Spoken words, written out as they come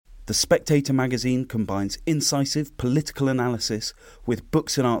The Spectator magazine combines incisive political analysis with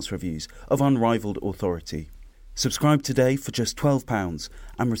books and arts reviews of unrivalled authority. Subscribe today for just £12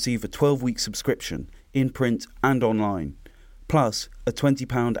 and receive a 12-week subscription in print and online, plus a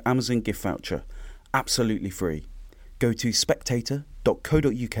 £20 Amazon gift voucher, absolutely free. Go to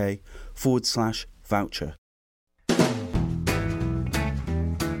spectator.co.uk/voucher.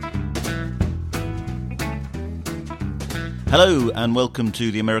 Hello and welcome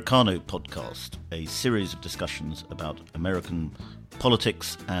to the Americano podcast, a series of discussions about American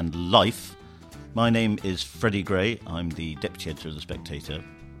politics and life. My name is Freddie Gray. I'm the deputy editor of The Spectator.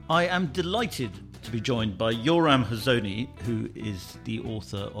 I am delighted to be joined by Yoram Hazony, who is the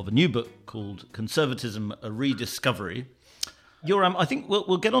author of a new book called Conservatism, A Rediscovery. Yoram, I think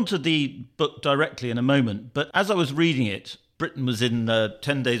we'll get onto the book directly in a moment, but as I was reading it, Britain was in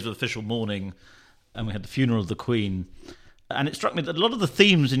 10 days of official mourning and we had the funeral of the Queen. And it struck me that a lot of the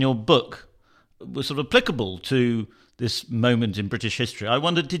themes in your book were sort of applicable to this moment in British history. I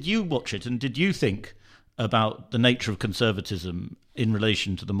wondered, did you watch it and did you think about the nature of conservatism in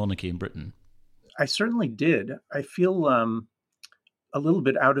relation to the monarchy in Britain? I certainly did. I feel a little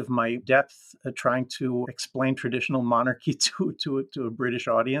bit out of my depth trying to explain traditional monarchy to a British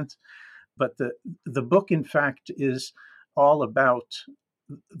audience. But the book, in fact, is all about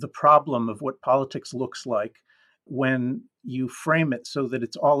the problem of what politics looks like when you frame it so that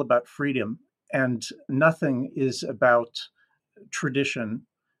it's all about freedom and nothing is about tradition,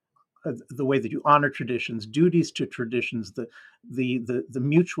 the way that you honor traditions, duties to traditions, the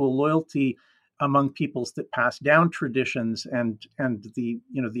mutual loyalty among peoples that pass down traditions, and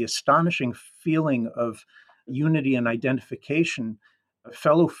the astonishing feeling of unity and identification, a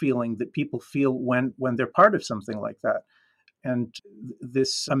fellow feeling that people feel when they're part of something like that. And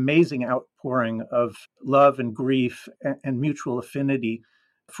this amazing outpouring of love and grief and mutual affinity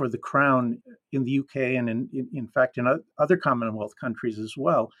for the crown in the UK and in fact in other Commonwealth countries as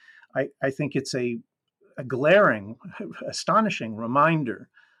well. I think it's a glaring, astonishing reminder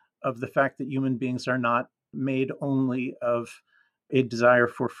of the fact that human beings are not made only of a desire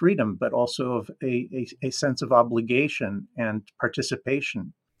for freedom, but also of a sense of obligation and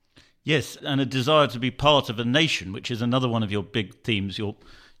participation. Yes, and a desire to be part of a nation, which is another one of your big themes. Your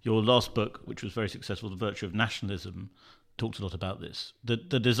last book, which was very successful, The Virtue of Nationalism, talked a lot about this. The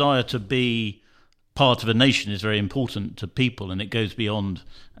desire to be part of a nation is very important to people, and it goes beyond,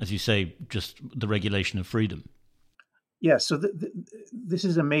 as you say, just the regulation of freedom. Yeah, so this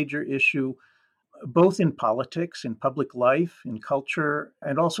is a major issue, both in politics, in public life, in culture,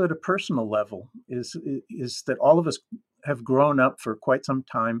 and also at a personal level, is that all of us have grown up for quite some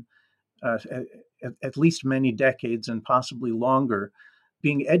time, at least many decades and possibly longer,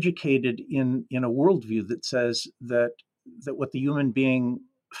 being educated in a worldview that says that what the human being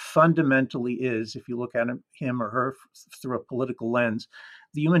fundamentally is, if you look at him or her through a political lens,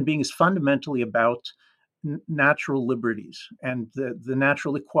 the human being is fundamentally about natural liberties and the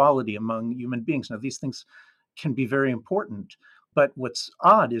natural equality among human beings. Now, these things can be very important, but what's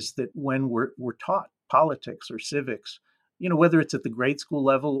odd is that when we're taught politics or civics, whether it's at the grade school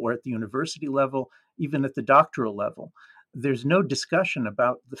level or at the university level, even at the doctoral level, there's no discussion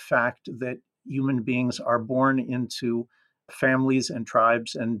about the fact that human beings are born into families and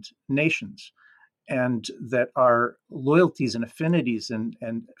tribes and nations, and that our loyalties and affinities and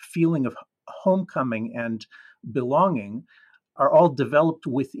feeling of homecoming and belonging are all developed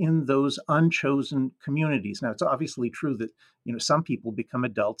within those unchosen communities. Now, it's obviously true that some people become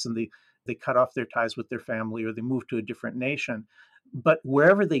adults and they cut off their ties with their family or they move to a different nation. But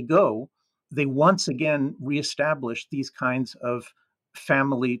wherever they go, they once again reestablish these kinds of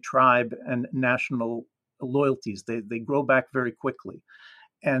family, tribe, and national loyalties. They grow back very quickly.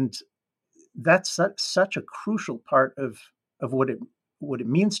 And that's such a crucial part of what it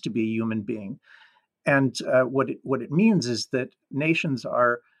means to be a human being. And what it means is that nations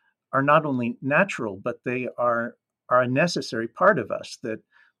are not only natural, but they are a necessary part of us, that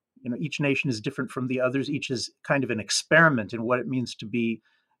each nation is different from the others. Each is kind of an experiment in what it means to be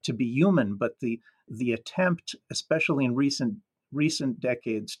human. But the attempt, especially in recent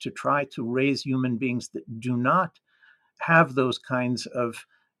decades, to try to raise human beings that do not have those kinds of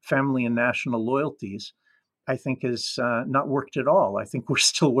family and national loyalties, I think has not worked at all. I think we're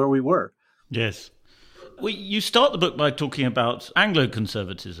still where we were. Yes. Well, you start the book by talking about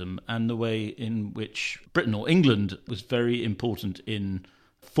Anglo-conservatism and the way in which Britain or England was very important in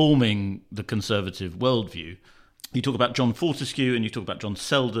forming the conservative worldview. You talk about John Fortescue and you talk about John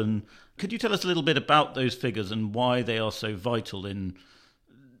Selden. Could you tell us a little bit about those figures and why they are so vital in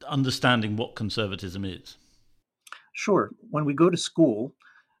understanding what conservatism is? Sure. When we go to school,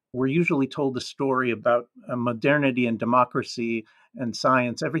 we're usually told a story about modernity and democracy and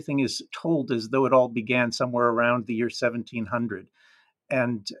science. Everything is told as though it all began somewhere around the year 1700.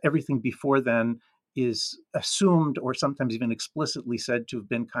 And everything before then is assumed or sometimes even explicitly said to have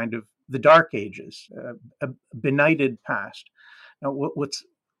been kind of the Dark Ages, a benighted past. Now, what's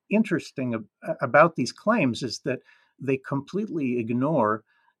interesting about these claims is that they completely ignore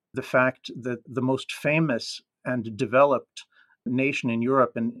the fact that the most famous and developed nation in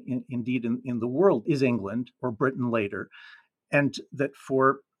Europe and indeed in the world is England, or Britain later, and that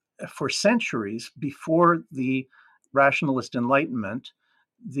for centuries before the rationalist Enlightenment,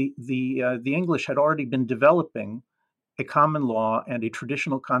 the English had already been developing a common law and a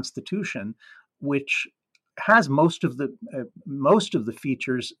traditional constitution, which has most of the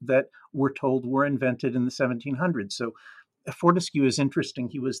features that we're told were invented in the 1700s. So Fortescue is interesting.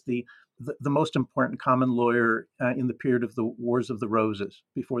 He was the most important common lawyer in the period of the Wars of the Roses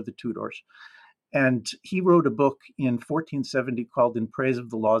before the Tudors. And he wrote a book in 1470 called In Praise of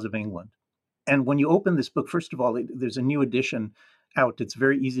the Laws of England. And when you open this book, first of all, there's a new edition out. It's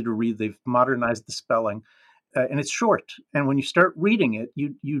very easy to read. They've modernized the spelling, and it's short. And when you start reading it,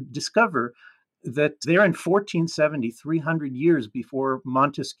 you discover that there in 1470, 300 years before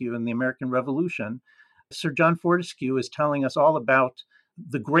Montesquieu and the American Revolution, Sir John Fortescue is telling us all about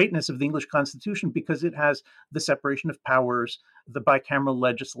the greatness of the English Constitution because it has the separation of powers, the bicameral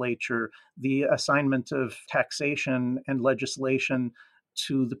legislature, the assignment of taxation and legislation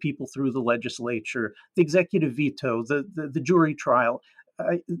to the people through the legislature, the executive veto, the jury trial,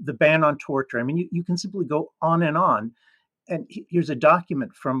 the ban on torture. I mean, you can simply go on and on. And here's a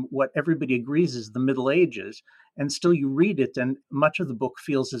document from what everybody agrees is the Middle Ages, and still you read it, and much of the book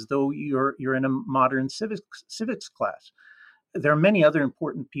feels as though you're in a modern civics class. There are many other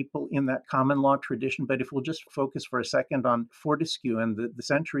important people in that common law tradition, but if we'll just focus for a second on Fortescue and the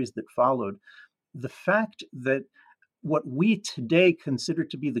centuries that followed, the fact that what we today consider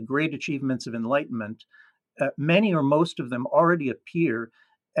to be the great achievements of Enlightenment, many or most of them already appear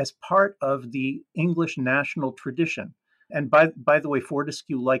as part of the English national tradition. And by the way,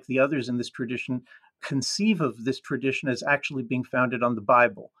 Fortescue, like the others in this tradition, conceive of this tradition as actually being founded on the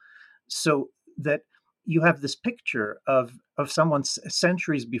Bible. So that you have this picture of someone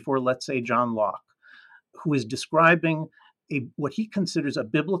centuries before, let's say, John Locke, who is describing what he considers a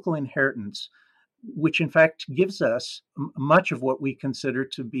biblical inheritance, which in fact gives us much of what we consider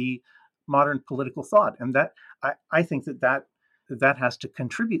to be modern political thought. And that I think that has to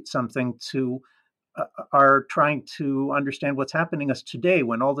contribute something to are trying to understand what's happening to us today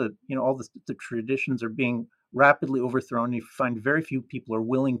when all the traditions are being rapidly overthrown. You find very few people are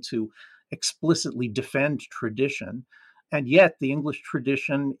willing to explicitly defend tradition, and yet the English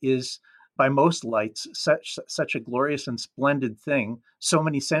tradition is, by most lights, such a glorious and splendid thing. So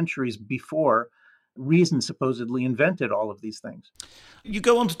many centuries before reason supposedly invented all of these things. You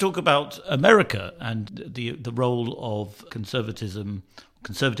go on to talk about America and the role of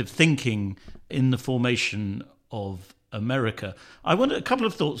conservative thinking in the formation of America. I wonder, a couple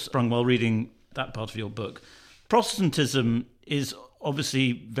of thoughts sprung while reading that part of your book. Protestantism is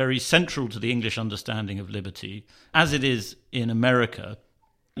obviously very central to the English understanding of liberty, as it is in America.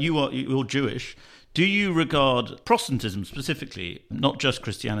 You're Jewish. Do you regard Protestantism specifically, not just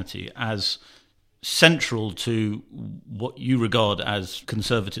Christianity, as central to what you regard as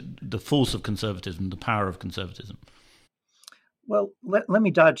the force of conservatism, the power of conservatism? Well, let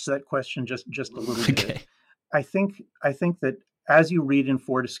me dodge that question just a little bit. I think that as you read in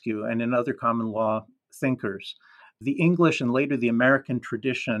Fortescue and in other common law thinkers, the English and later the American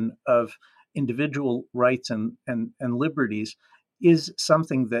tradition of individual rights and liberties is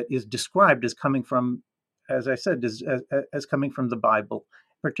something that is described as coming from, as I said, as coming from the Bible,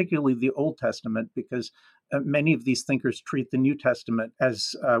 particularly the Old Testament, because many of these thinkers treat the New Testament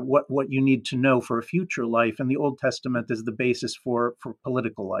as what you need to know for a future life, and the Old Testament is the basis for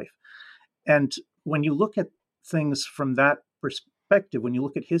political life. And when you look at things from that perspective, when you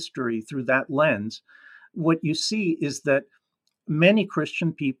look at history through that lens, what you see is that many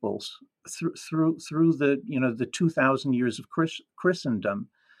Christian peoples through the 2,000 years of Christendom,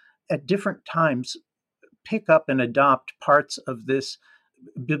 at different times, pick up and adopt parts of this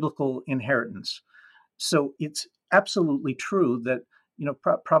biblical inheritance. So it's absolutely true that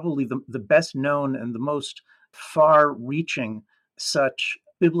probably the best known and the most far-reaching such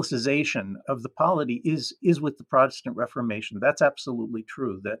biblicization of the polity is with the Protestant Reformation. That's absolutely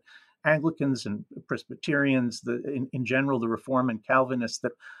true. That Anglicans and Presbyterians, in general, the Reform and Calvinists,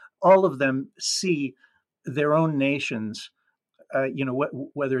 that all of them see their own nations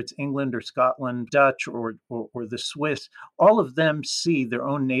whether it's England or Scotland, Dutch or the Swiss, all of them see their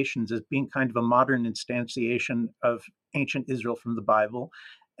own nations as being kind of a modern instantiation of ancient Israel from the Bible.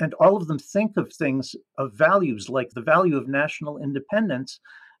 And all of them think of things, of values like the value of national independence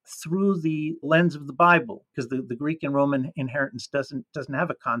through the lens of the Bible, because the Greek and Roman inheritance doesn't have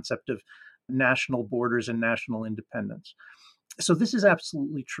a concept of national borders and national independence. So this is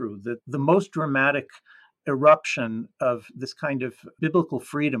absolutely true. That the most dramatic eruption of this kind of biblical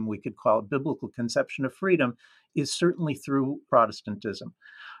freedom, we could call it, biblical conception of freedom, is certainly through Protestantism.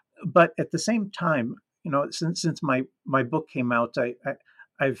 But at the same time, since my book came out,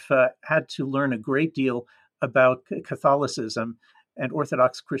 I've had to learn a great deal about Catholicism and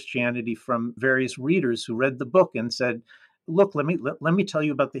Orthodox Christianity from various readers who read the book and said, "Look, let me tell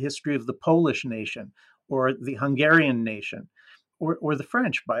you about the history of the Polish nation or the Hungarian nation, or the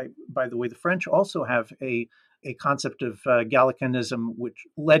French." By the way, the French also have a concept of Gallicanism, which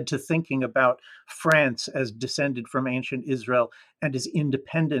led to thinking about France as descended from ancient Israel and as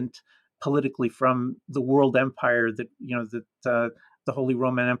independent politically from the world empire that the Holy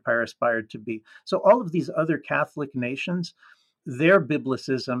Roman Empire aspired to be. So all of these other Catholic nations, their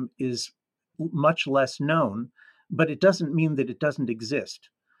biblicism is much less known, but it doesn't mean that it doesn't exist.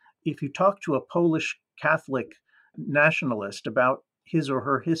 If you talk to a Polish Catholic nationalist about his or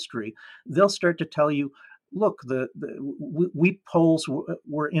her history, they'll start to tell you, look, we Poles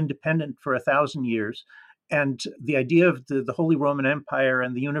were independent for 1,000 years, and the idea of the Holy Roman Empire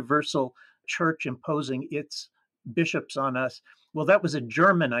and the universal church imposing its bishops on us, well, that was a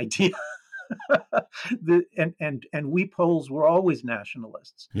German idea. And we Poles were always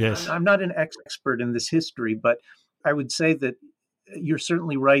nationalists. Yes. I'm not an expert in this history, but I would say that you're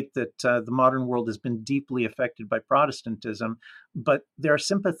certainly right that the modern world has been deeply affected by Protestantism, but there are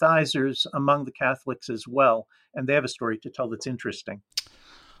sympathizers among the Catholics as well, and they have a story to tell that's interesting.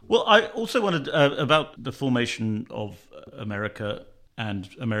 Well, I also wanted about the formation of America and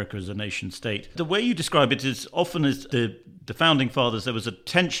America as a nation state. The way you describe it is often as the founding fathers, there was a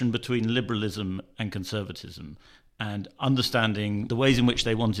tension between liberalism and conservatism, and understanding the ways in which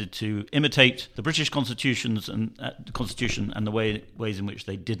they wanted to imitate the British constitution and the ways in which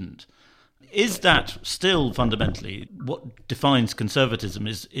they didn't. Is that still fundamentally what defines conservatism?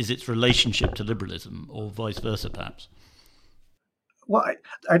 Is its relationship to liberalism, or vice versa, perhaps? Well,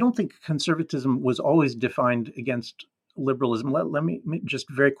 I don't think conservatism was always defined against liberalism. Let me just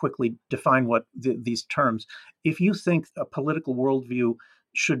very quickly define what these terms. If you think a political worldview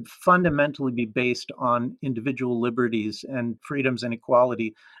should fundamentally be based on individual liberties and freedoms and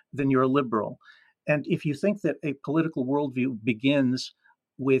equality, then you're a liberal. And if you think that a political worldview begins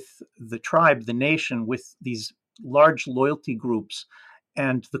with the tribe, the nation, with these large loyalty groups,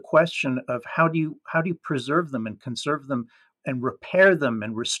 and the question of how do you preserve them and conserve them and repair them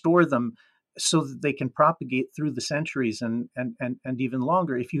and restore them so that they can propagate through the centuries and even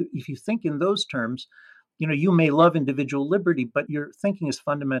longer. If you think in those terms, you may love individual liberty, but your thinking is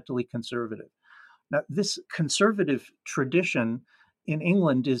fundamentally conservative. Now, this conservative tradition in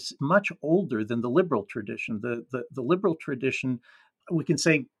England is much older than the liberal tradition. The liberal tradition, we can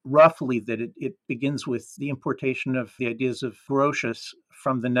say roughly that it begins with the importation of the ideas of Grotius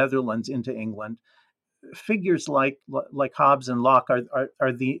from the Netherlands into England. Figures like Hobbes and Locke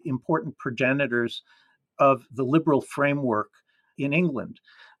are the important progenitors of the liberal framework in England.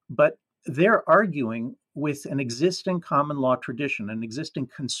 But they're arguing with an existing common law tradition, an existing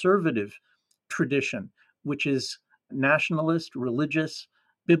conservative tradition, which is nationalist, religious,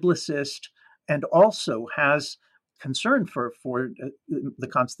 biblicist, and also has concern for the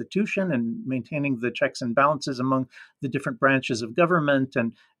Constitution and maintaining the checks and balances among the different branches of government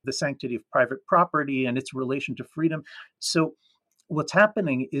and the sanctity of private property and its relation to freedom. So what's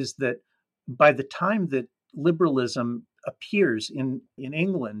happening is that by the time that liberalism appears in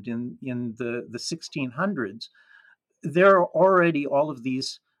England in the 1600s, there are already all of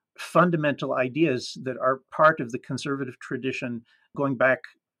these fundamental ideas that are part of the conservative tradition going back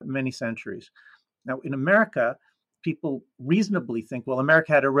many centuries. Now, in America, people reasonably think, well,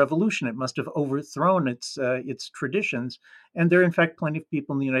 America had a revolution; it must have overthrown its traditions. And there are, in fact, plenty of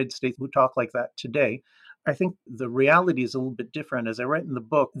people in the United States who talk like that today. I think the reality is a little bit different. As I write in the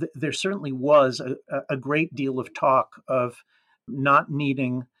book, there certainly was a great deal of talk of not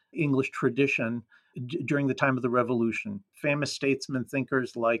needing English tradition during the time of the Revolution. Famous statesmen,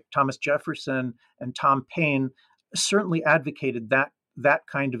 thinkers like Thomas Jefferson and Tom Paine certainly advocated that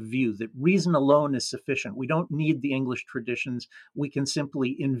kind of view, that reason alone is sufficient. We don't need the English traditions. We can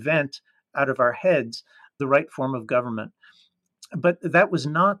simply invent out of our heads the right form of government. But that was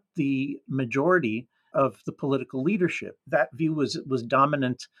not the majority of the political leadership. That view was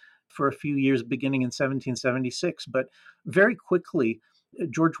dominant for a few years beginning in 1776, but very quickly,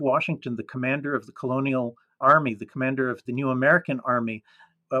 George Washington, the commander of the colonial army, the commander of the new American army,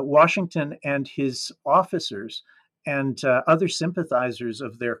 Washington and his officers and other sympathizers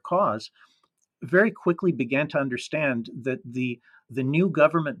of their cause very quickly began to understand that the new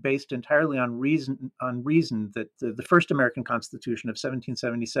government based entirely on reason that the first American Constitution of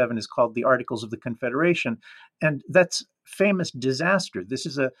 1777 is called the Articles of the Confederation, and that's famous disaster. This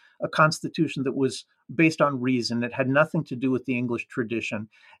is a constitution that was based on reason. It had nothing to do with the English tradition,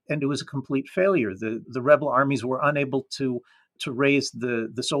 and it was a complete failure. The rebel armies were unable to raise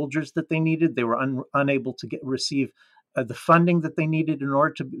the soldiers that they needed. They were unable to receive the funding that they needed in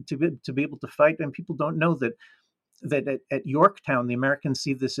order to be able to fight. And people don't know that at Yorktown, the Americans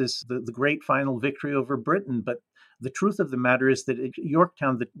see this as the great final victory over Britain. But the truth of the matter is that at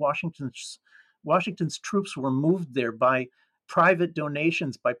Yorktown, that Washington's troops were moved there by private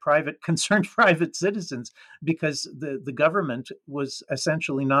donations, by concerned private citizens, because the government was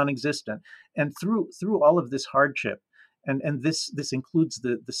essentially non-existent. And through all of this hardship, and this includes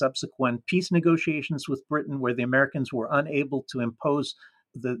the subsequent peace negotiations with Britain, where the Americans were unable to impose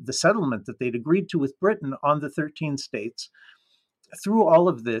the settlement that they'd agreed to with Britain on the 13 states. Through all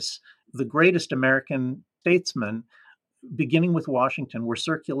of this, the greatest American statesmen, beginning with Washington, were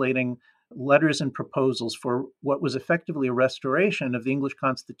circulating letters and proposals for what was effectively a restoration of the English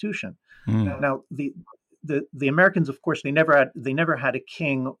Constitution. Now, the Americans, of course, they never had a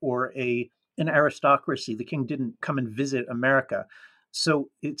king or an aristocracy. The king didn't come and visit America. So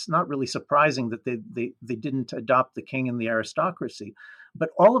it's not really surprising that they didn't adopt the king and the aristocracy.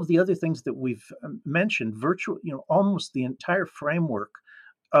 But all of the other things that we've mentioned, almost the entire framework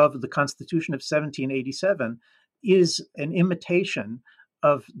of the Constitution of 1787 is an imitation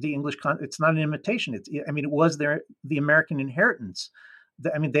of the English. It's not an imitation. It was the American inheritance.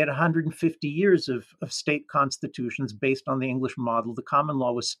 They had 150 years of state constitutions based on the English model. The common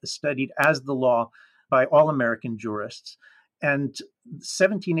law was studied as the law by all American jurists. And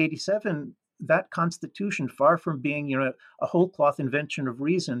 1787, that constitution, far from being a whole cloth invention of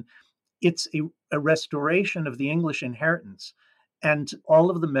reason, it's a restoration of the English inheritance. And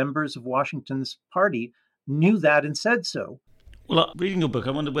all of the members of Washington's party knew that and said so. Well, reading your book,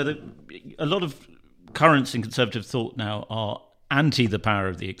 I wonder whether a lot of currents in conservative thought now are anti the power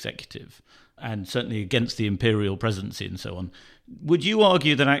of the executive and certainly against the imperial presidency and so on. Would you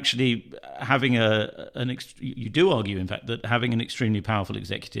argue that actually having you do argue, in fact, that having an extremely powerful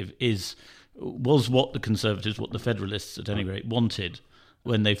executive was what the Conservatives, what the Federalists at any rate, wanted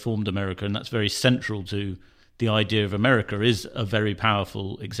when they formed America, and that's very central to the idea of America, is a very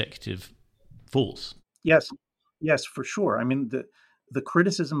powerful executive force? Yes, for sure. The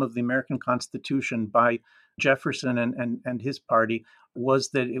criticism of the American Constitution by Jefferson and his party was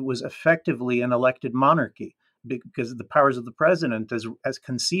that it was effectively an elected monarchy, because the powers of the president, as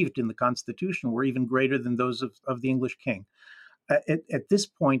conceived in the Constitution, were even greater than those of the English king. At this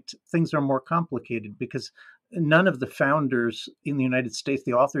point, things are more complicated because none of the founders in the United States,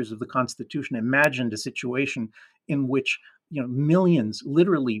 the authors of the Constitution, imagined a situation in which millions,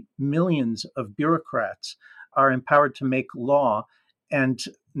 literally millions of bureaucrats are empowered to make law, and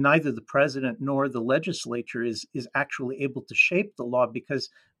neither the president nor the legislature is actually able to shape the law because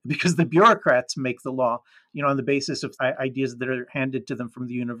the bureaucrats make the law, on the basis of ideas that are handed to them from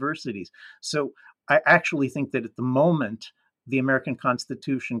the universities. So I actually think that at the moment, the American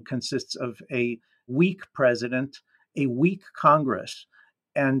Constitution consists of a weak president, a weak Congress,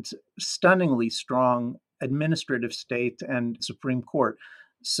 and stunningly strong administrative state and Supreme Court.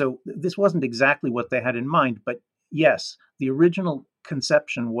 So this wasn't exactly what they had in mind, but yes, the original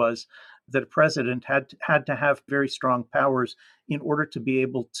conception was that a president had to have very strong powers in order to be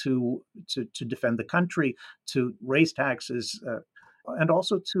able to defend the country, to raise taxes, and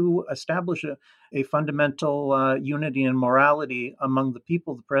also to establish a fundamental unity and morality among the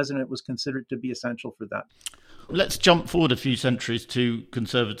people. The president was considered to be essential for that. Let's jump forward a few centuries to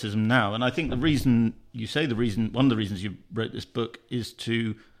conservatism now. And I think one of the reasons you wrote this book is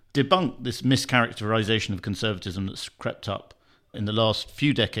to debunk this mischaracterization of conservatism that's crept up in the last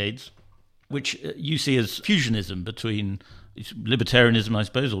few decades, which you see as fusionism between libertarianism, I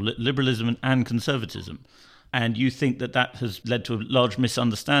suppose, or liberalism and conservatism. And you think that has led to a large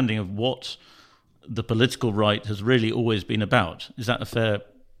misunderstanding of what the political right has really always been about. Is that a fair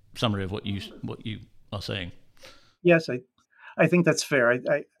summary of what you are saying? Yes, I think that's fair.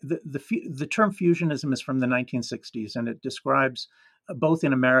 The term fusionism is from the 1960s, and it describes, both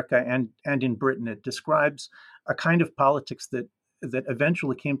in America and in Britain, it describes a kind of politics that that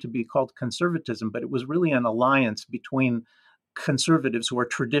eventually came to be called conservatism, but it was really an alliance between conservatives who are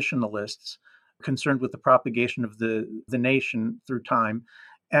traditionalists, concerned with the propagation of the nation through time,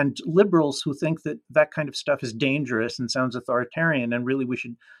 and liberals who think that that kind of stuff is dangerous and sounds authoritarian, and really we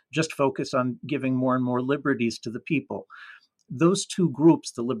should just focus on giving more and more liberties to the people. Those two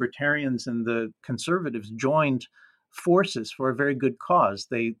groups, the libertarians and the conservatives, joined forces for a very good cause.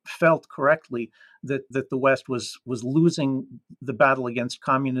 They felt correctly that the West was losing the battle against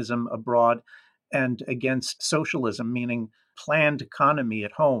communism abroad and against socialism, meaning planned economy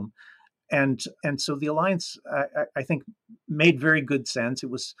at home. And so the alliance, I think, made very good sense. It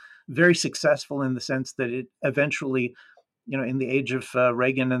was very successful in the sense that it eventually, in the age of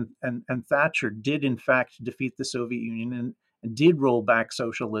Reagan and Thatcher, did in fact defeat the Soviet Union and did roll back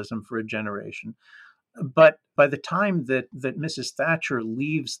socialism for a generation. But by the time that Mrs. Thatcher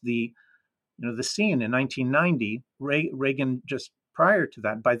leaves the scene in 1990, Reagan just prior to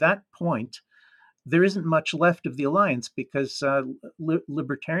that, by that point, there isn't much left of the alliance because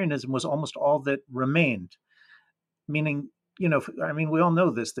libertarianism was almost all that remained. Meaning, we all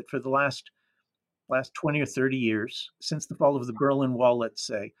know this, that for the last 20 or 30 years, since the fall of the Berlin Wall, let's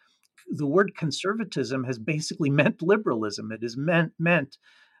say, the word conservatism has basically meant liberalism. It has meant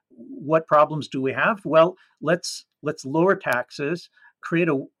what problems do we have? Well, let's lower taxes, create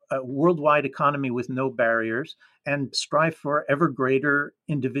a worldwide economy with no barriers, and strive for ever greater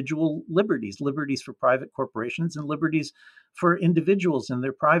individual liberties for private corporations and liberties for individuals in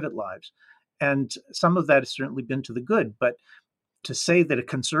their private lives. And some of that has certainly been to the good. But to say that a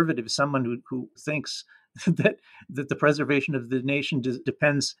conservative is someone who thinks that the preservation of the nation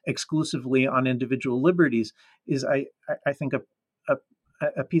depends exclusively on individual liberties is, I think,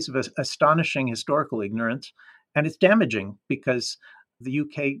 a piece of astonishing historical ignorance. And it's damaging because the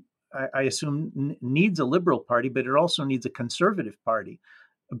UK, I assume, needs a liberal party, but it also needs a conservative party,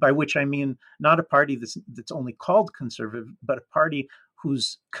 by which I mean not a party that's only called conservative, but a party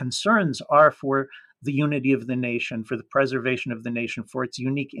whose concerns are for the unity of the nation, for the preservation of the nation, for its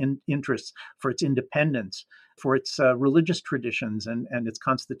unique interests, for its independence, for its religious traditions and its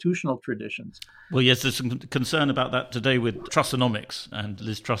constitutional traditions. Well, yes, there's some concern about that today with Trussonomics and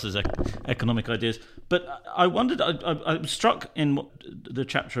Liz Truss's economic ideas. But I wondered, I was struck in the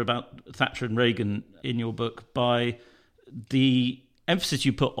chapter about Thatcher and Reagan in your book by the emphasis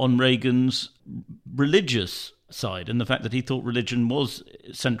you put on Reagan's religious side and the fact that he thought religion was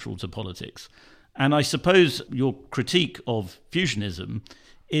central to politics. And I suppose your critique of fusionism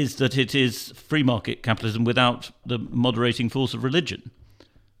is that it is free market capitalism without the moderating force of religion.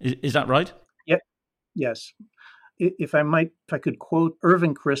 Is that right? Yeah. Yes. If I could quote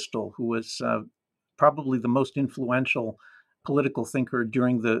Irving Kristol, who was probably the most influential political thinker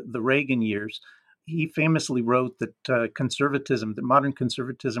during the Reagan years, he famously wrote that that modern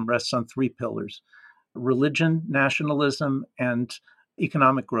conservatism rests on three pillars: religion, nationalism, and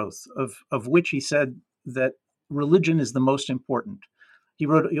economic growth, of which he said that religion is the most important. He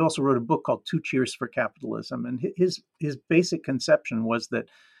also wrote a book called Two Cheers for Capitalism, and his basic conception was that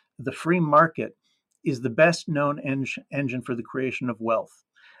the free market is the best known engine for the creation of wealth.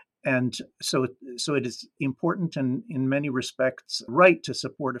 And so it is important and in many respects right to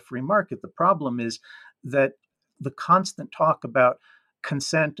support a free market. The problem is that the constant talk about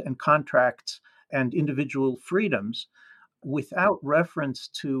consent and contracts and individual freedoms without reference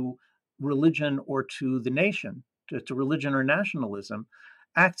to religion or to the nation, to religion or nationalism,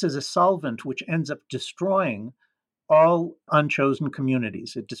 acts as a solvent which ends up destroying all unchosen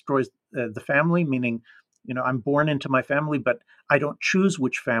communities. It destroys the family, meaning, I'm born into my family, but I don't choose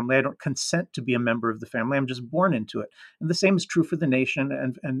which family. I don't consent to be a member of the family. I'm just born into it. And the same is true for the nation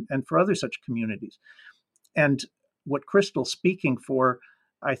and for other such communities. And what Kristol speaking for,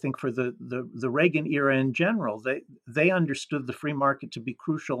 I think, for the Reagan era in general, they understood the free market to be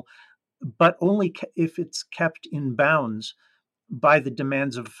crucial, but only if it's kept in bounds by the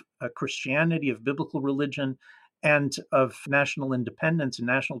demands of Christianity, of biblical religion, and of national independence and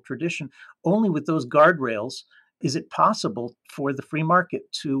national tradition. Only with those guardrails is it possible for the free market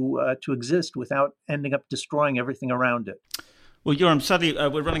to exist without ending up destroying everything around it. Well, Yoram, sadly,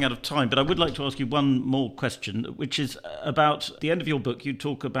 we're running out of time, but I would like to ask you one more question, which is about the end of your book. You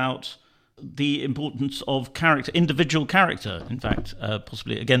talk about the importance of character, individual character, in fact,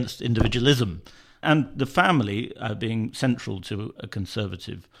 possibly against individualism, and the family being central to a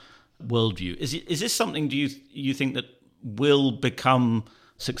conservative worldview. Is this something, do you think, that will become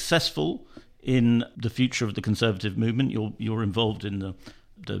successful in the future of the conservative movement? You're involved in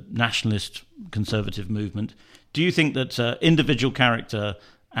the nationalist conservative movement. Do you think that individual character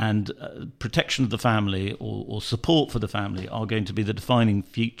and protection of the family or support for the family are going to be the defining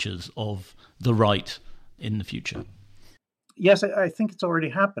features of the right in the future. Yes, I think it's already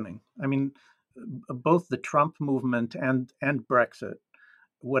happening. I mean, both the Trump movement and Brexit,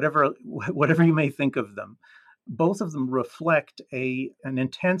 whatever you may think of them, both of them reflect an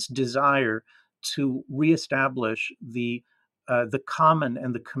intense desire to reestablish the common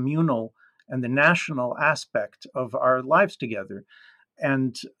and the communal and the national aspect of our lives together.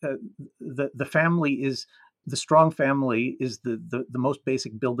 And the family is the strong family is the most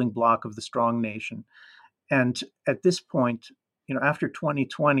basic building block of the strong nation. And at this point, after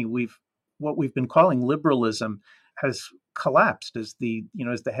 2020, what we've been calling liberalism has collapsed as the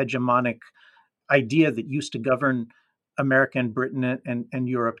hegemonic idea that used to govern America and Britain and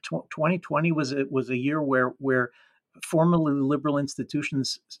Europe. 2020 was a year where formerly liberal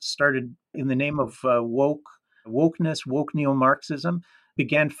institutions started, in the name of wokeness, woke neo-Marxism,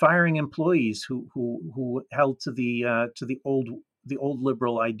 began firing employees who held to the old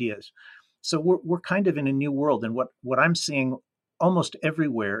liberal ideas. So we're kind of in a new world, and what I'm seeing almost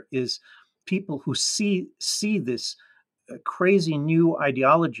everywhere is people who see this crazy new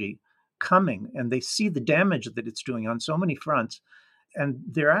ideology coming, and they see the damage that it's doing on so many fronts, and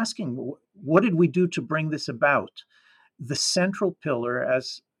they're asking, what did we do to bring this about? The central pillar,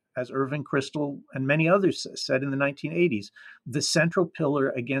 as Irving Kristol and many others said in the 1980s, the central pillar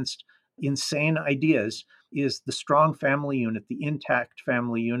against insane ideas is the strong family unit, the intact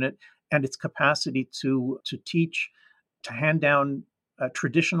family unit, and its capacity to teach, to hand down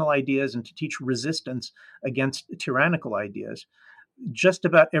traditional ideas and to teach resistance against tyrannical ideas. Just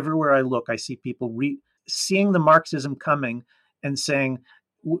about everywhere I look, I see people seeing the Marxism coming and saying,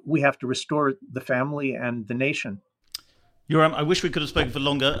 we have to restore the family and the nation. Yoram, I wish we could have spoken for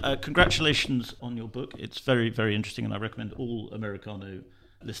longer. Congratulations on your book. It's very, very interesting, and I recommend all Americano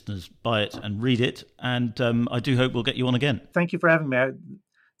listeners buy it and read it. And I do hope we'll get you on again. Thank you for having me.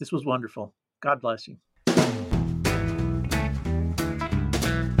 This was wonderful. God bless you.